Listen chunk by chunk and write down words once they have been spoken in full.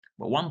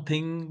But one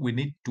thing we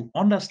need to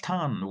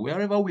understand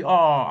wherever we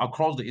are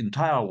across the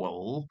entire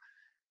world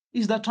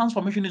is that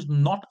transformation is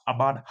not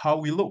about how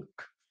we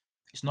look.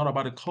 It's not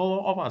about the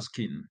color of our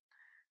skin.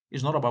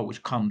 It's not about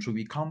which country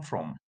we come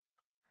from.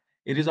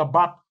 It is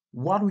about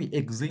what we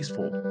exist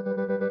for.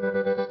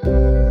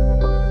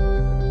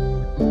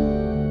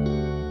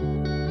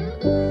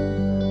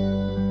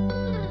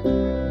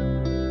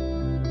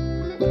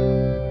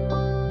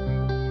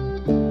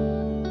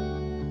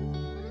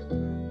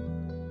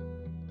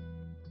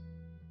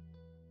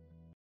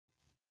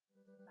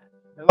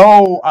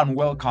 Hello and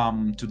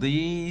welcome to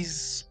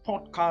this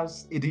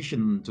podcast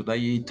edition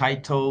today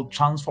titled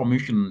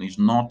Transformation is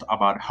Not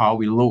About How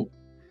We Look.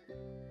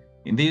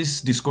 In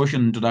this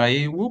discussion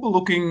today, we'll be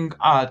looking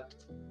at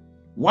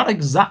what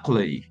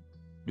exactly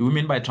do we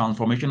mean by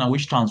transformation and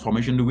which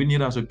transformation do we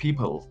need as a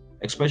people,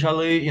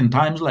 especially in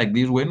times like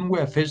this when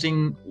we're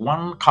facing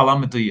one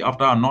calamity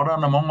after another,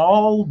 and among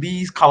all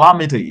these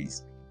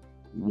calamities,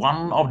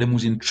 one of the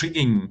most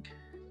intriguing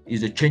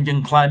is the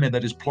changing climate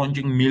that is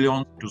plunging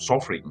millions to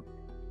suffering.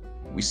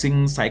 We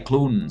see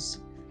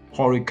cyclones,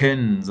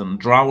 hurricanes, and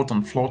drought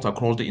and floods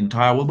across the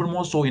entire world, but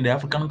more so in the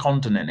African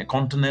continent, a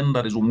continent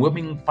that is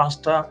warming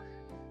faster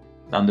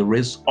than the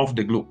rest of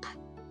the globe.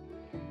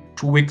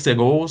 2 weeks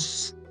ago,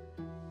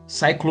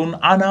 Cyclone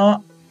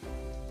Anna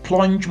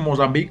plunged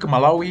Mozambique,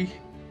 Malawi,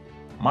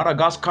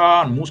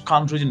 Madagascar, and most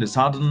countries in the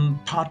southern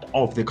part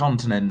of the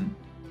continent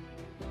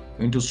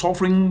into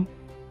suffering,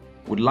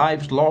 with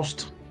lives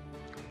lost,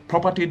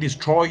 property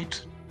destroyed,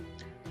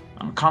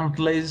 and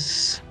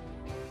countless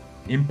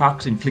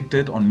impacts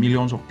inflicted on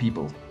millions of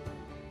people.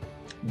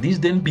 This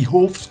then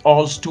behoves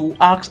us to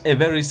ask a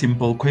very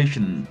simple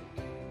question.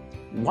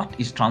 What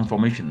is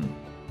transformation?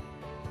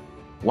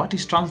 What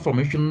is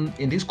transformation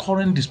in this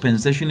current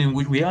dispensation in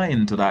which we are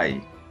in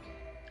today?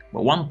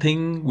 But one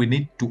thing we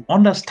need to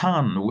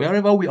understand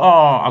wherever we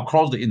are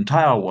across the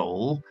entire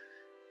world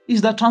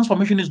is that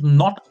transformation is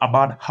not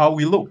about how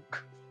we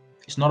look.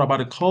 It's not about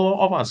the color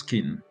of our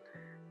skin.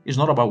 It's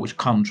not about which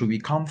country we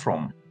come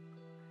from.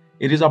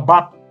 It is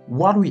about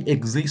what we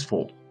exist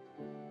for.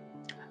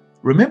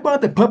 Remember,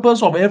 the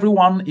purpose of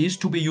everyone is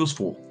to be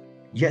useful.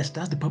 Yes,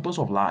 that's the purpose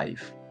of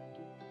life.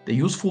 The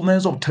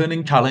usefulness of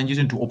turning challenges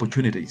into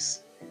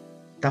opportunities.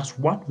 That's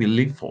what we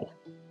live for.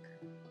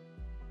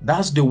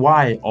 That's the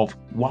why of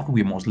what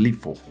we must live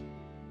for.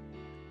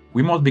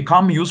 We must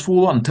become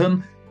useful and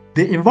turn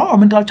the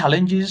environmental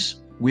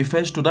challenges we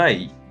face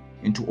today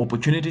into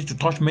opportunities to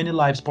touch many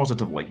lives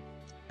positively.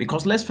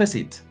 Because let's face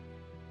it,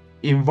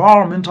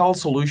 environmental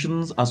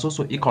solutions are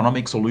also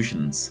economic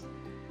solutions.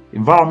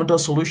 Environmental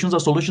solutions are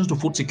solutions to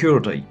food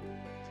security.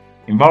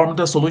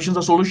 Environmental solutions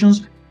are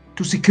solutions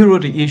to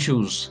security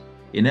issues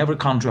in every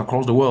country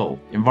across the world.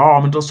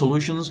 Environmental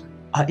solutions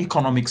are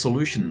economic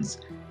solutions.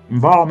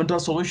 Environmental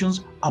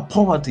solutions are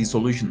poverty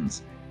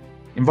solutions.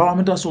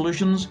 Environmental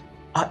solutions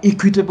are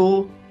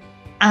equitable,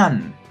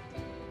 and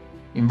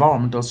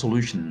environmental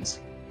solutions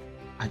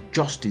are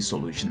justice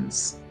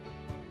solutions.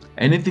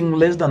 Anything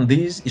less than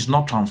this is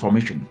not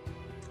transformation.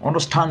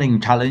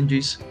 Understanding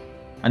challenges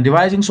and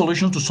devising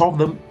solutions to solve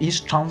them is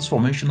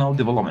transformational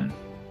development.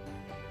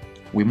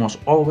 We must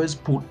always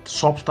put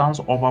substance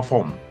over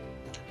form.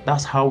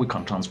 That's how we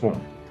can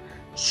transform.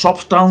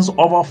 Substance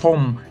over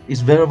form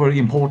is very, very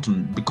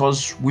important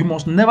because we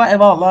must never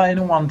ever allow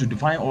anyone to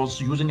define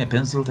us using a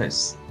pencil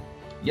test.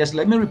 Yes,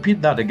 let me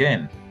repeat that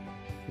again.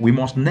 We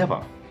must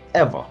never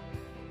ever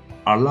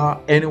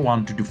allow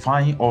anyone to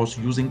define us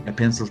using a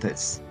pencil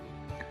test.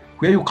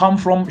 Where you come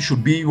from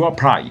should be your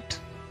pride.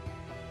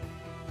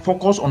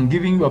 Focus on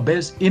giving your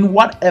best in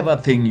whatever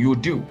thing you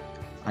do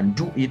and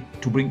do it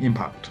to bring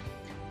impact.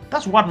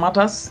 That's what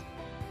matters.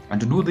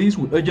 And to do this,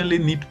 we urgently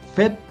need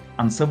faith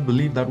and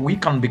self-belief that we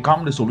can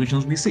become the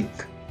solutions we seek.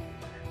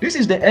 This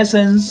is the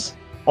essence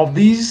of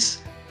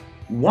this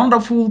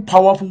wonderful,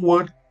 powerful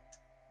word,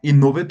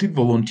 innovative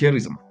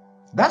volunteerism.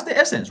 That's the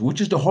essence, which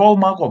is the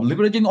hallmark of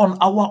leveraging on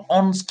our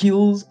own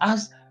skills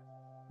as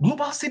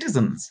global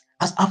citizens,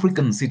 as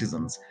African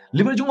citizens,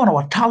 leveraging on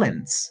our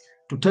talents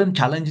to turn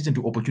challenges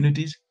into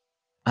opportunities,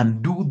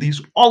 and do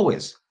this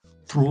always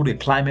through the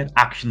climate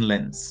action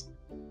lens.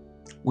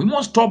 We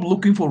must stop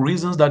looking for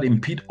reasons that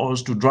impede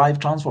us to drive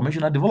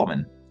transformational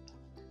development.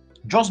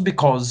 Just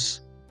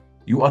because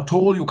you are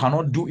told you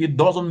cannot do it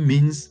doesn't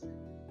mean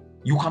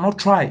you cannot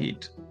try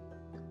it.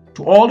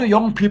 To all the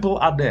young people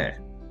out there,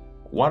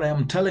 what I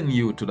am telling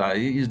you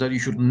today is that you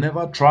should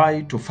never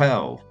try to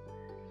fail.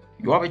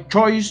 You have a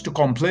choice to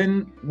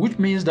complain, which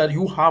means that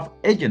you have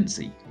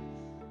agency.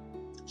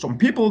 Some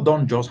people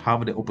don't just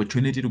have the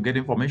opportunity to get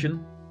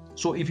information.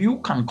 So if you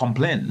can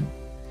complain,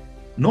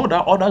 know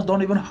that others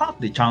don't even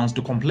have the chance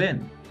to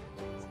complain.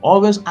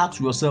 Always ask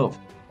yourself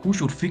who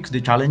should fix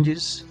the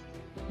challenges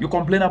you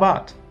complain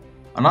about.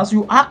 And as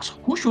you ask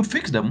who should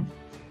fix them,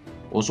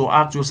 also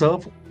ask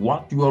yourself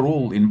what your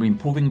role in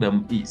improving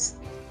them is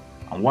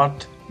and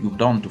what you've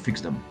done to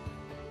fix them.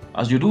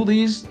 As you do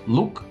this,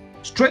 look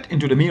straight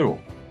into the mirror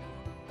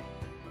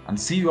and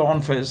see your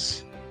own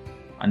face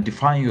and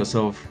define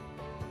yourself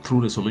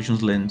through the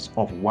solutions lens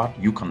of what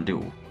you can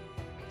do.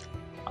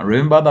 And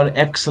remember that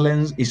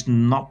excellence is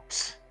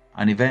not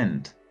an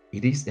event,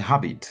 it is a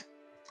habit.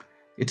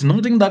 It's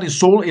nothing that is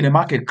sold in a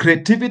market.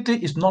 Creativity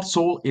is not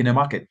sold in a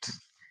market.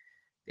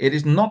 It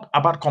is not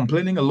about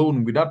complaining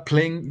alone without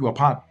playing your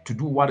part to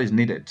do what is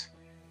needed.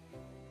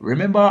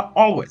 Remember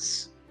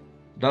always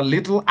that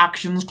little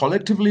actions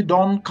collectively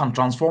done can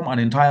transform an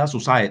entire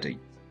society.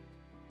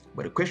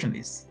 But the question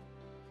is,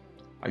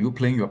 are you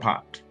playing your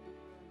part?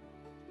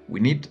 We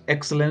need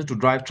excellence to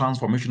drive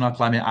transformational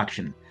climate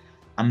action.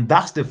 And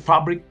that's the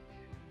fabric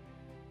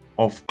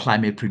of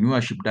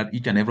climatepreneurship that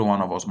each and every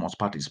one of us must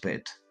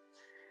participate.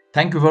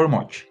 Thank you very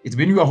much. It's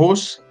been your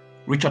host,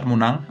 Richard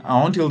Munang.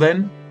 And until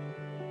then,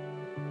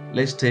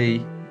 let's stay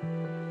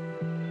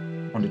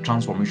on the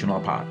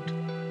transformational part,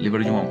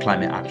 leveraging on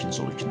climate action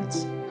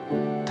solutions.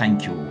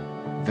 Thank you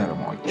very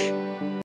much.